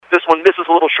one misses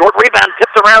a little short. Rebound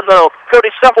tipped around, though.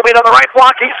 Cody Stufflebean on the right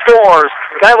block. He scores.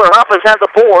 Kyler Hoppus has the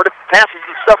board. Passes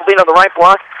to Stufflebean on the right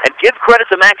block. And give credit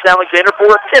to Max Alexander for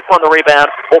a tip on the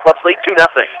rebound. Bull Pups lead 2-0.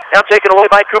 Now taken away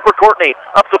by Cooper Courtney.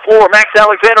 Up the floor, Max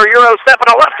Alexander, Euro step, and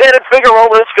a left-handed finger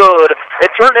roll is good. It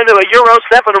turned into a Euro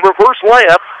step and a reverse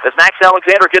layup as Max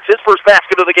Alexander gets his first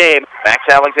basket of the game. Max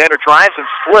Alexander drives and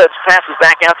slips, passes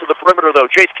back out to the perimeter, though.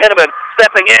 Chase Kinnaman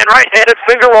stepping in, right-handed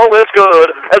finger roll is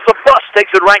good as the bus takes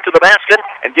it right to the basket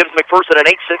and gives McPherson an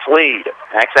 8-6 lead.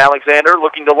 Max Alexander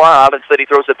looking to lob. Instead, he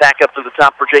throws it back up to the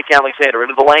top for Jake Alexander.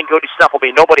 Into the lane, Cody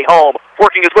Stufflebean. Nobody home.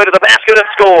 Working his way to the basket and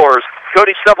scores.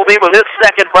 Cody Stufflebean with his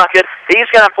second bucket. He's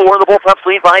got 4. The Bull Pups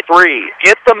lead by 3.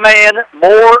 Get the man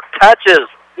more touches.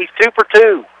 He's 2 for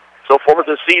 2. So far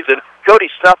this season, Cody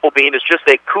Stufflebean is just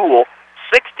a cool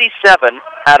 67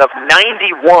 out of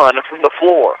 91 from the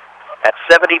floor. That's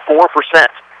 74%.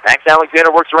 Max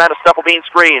Alexander works around a Stufflebean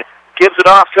screen. Gives it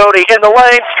off, Cody in the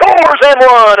lane, scores and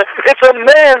one. It's a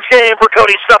man's game for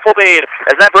Cody Stufflebean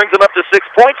as that brings him up to 6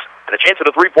 points and a chance at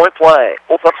a 3-point play.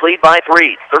 Bull Pups lead by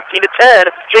 3,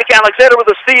 13-10. Jake Alexander with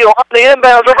a steal on the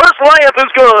inbounds. Reverse layup is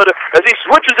good as he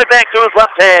switches it back to his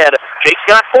left hand. Jake's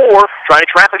got 4, trying to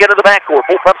trap again in the backcourt.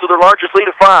 Bull Pups with their largest lead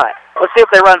of 5. Let's see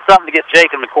if they run something to get Jake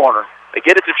in the corner. They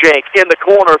get it to Jake in the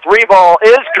corner. 3 ball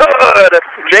is good.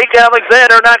 Jake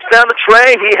Alexander knocks down the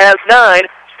tray. He has 9.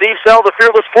 Steve Sell, the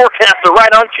fearless forecaster, right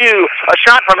on cue. A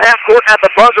shot from half court at the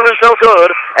buzzer is no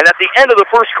good. And at the end of the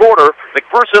first quarter,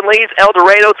 McPherson leads El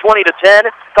Dorado 20-10.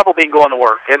 Stufflebean going to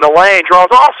work. In the lane,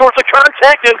 draws all sorts of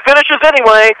contact and finishes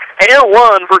anyway. And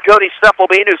 1 for Cody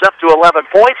Stufflebean, who's up to 11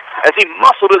 points as he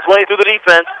muscled his way through the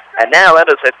defense. And now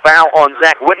that is a foul on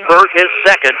Zach Wittenberg, his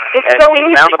second. It's so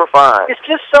easy. Foul number 5. It's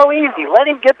just so easy. Let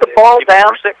him get the ball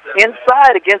down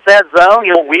inside against that zone.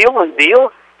 He'll wheel and deal.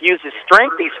 Use his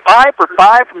strength. He's 5 for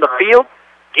 5 from the field.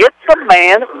 Get the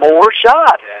man more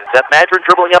shots. Seth Madron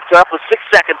dribbling up top with 6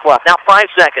 seconds left. Now 5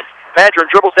 seconds. Madron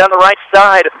dribbles down the right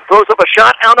side, throws up a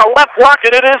shot on the left block,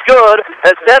 and it is good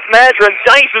as Seth Madron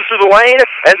dices through the lane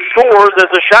and scores as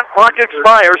the shot clock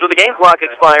expires, or the game clock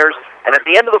expires. And at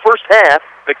the end of the first half,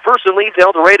 McPherson leads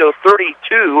El Dorado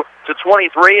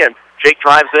 32-23, and Jake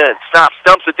drives in, stops,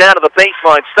 dumps it down to the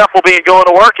baseline. Stufflebean going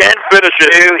to work and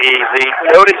finishes. Too easy.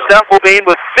 Cody Stufflebean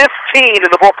with 15 in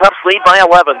the Bull Pups lead by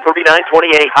 11,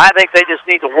 39-28. I think they just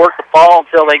need to work the ball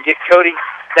until they get Cody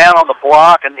down on the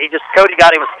block, and Cody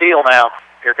got him a steal now.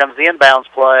 Here comes the inbounds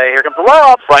play. Here comes the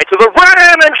lob. Right to the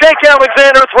rim, and Jake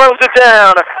Alexander throws it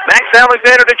down. Max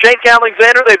Alexander to Jake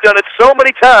Alexander. They've done it so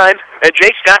many times, and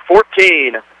Jake's got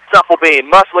 14. Stufflebean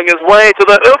muscling his way to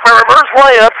the hoop, a reverse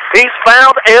layup. He's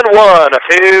fouled and 1.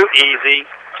 Too easy.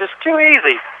 Just too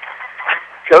easy.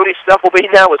 Cody Stufflebean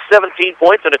now with 17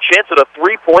 points and a chance at a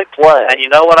 3-point play. And you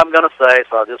know what I'm going to say,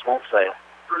 so I just won't say it.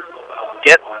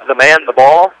 Get the man the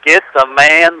ball. Get the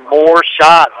man more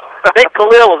shots. Big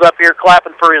Khalil is up here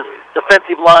clapping for his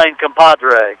defensive line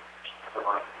compadre.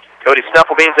 Cody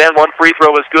Stufflebean's and 1 free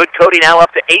throw is good. Cody now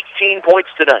up to 18 points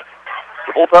tonight.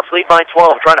 The Bull Pups lead by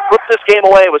 12, trying to put this game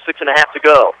away with 6.5 to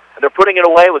go. And they're putting it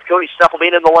away with Cody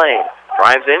Stufflebean in the lane.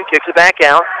 Drives in, kicks it back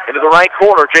out into the right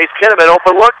corner. Jace Kinnaman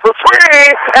open look for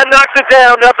 3 and knocks it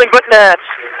down. Nothing but nets.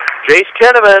 Jace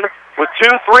Kinnaman with 2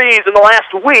 threes in the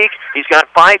last week. He's got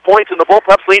 5 points, and the Bull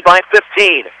Pups lead by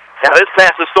 15. Now his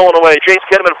pass is stolen away. Jace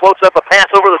Kinnaman floats up a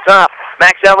pass over the top.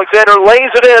 Max Alexander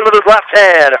lays it in with his left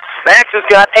hand. Max has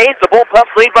got 8. The Bull Pups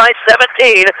lead by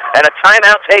 17, and a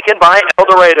timeout taken by El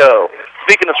Dorado.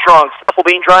 Speaking of strong,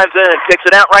 Stufflebean drives in, kicks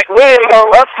it out right wing,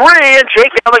 a 3, and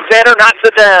Jake Alexander knocks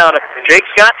it down. Jake's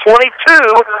got 22,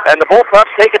 and the Bull Pups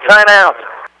take a timeout.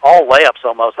 All layups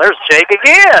almost. There's Jake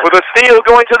again. With a steal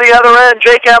going to the other end,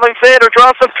 Jake Alexander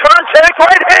draws some contact.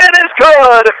 Right hand is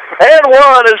good. And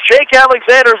 1 as Jake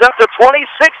Alexander's up to 26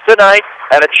 tonight,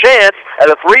 and a chance at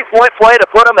a 3-point play to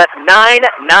put him at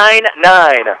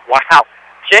 9-9-9. Wow.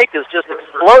 Jake has just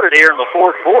exploded here in the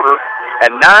fourth quarter.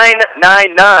 And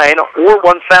 9-9-9 or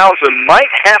 1,000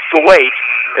 might have to wait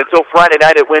until Friday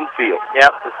night at Winfield.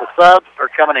 Yep, the subs are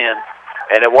coming in.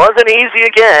 And it wasn't easy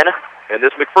again. And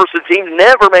this McPherson team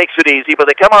never makes it easy, but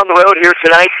they come on the road here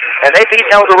tonight, and they beat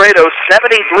El Dorado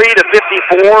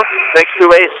 73-54 thanks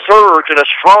to a surge and a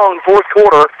strong fourth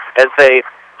quarter as they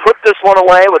put this one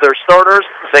away with their starters.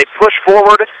 They push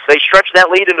forward, they stretch that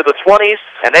lead into the 20s,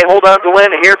 and they hold on to win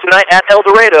here tonight at El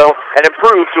Dorado and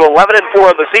improve to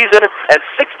 11-4 in the season and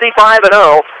 65-0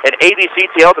 in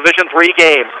ABCTL Division III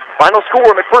games. Final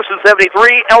score, McPherson 73,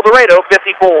 El Dorado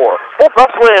 54. Bull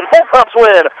Pups win. Bull Pups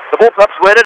win. The Bull Pups win.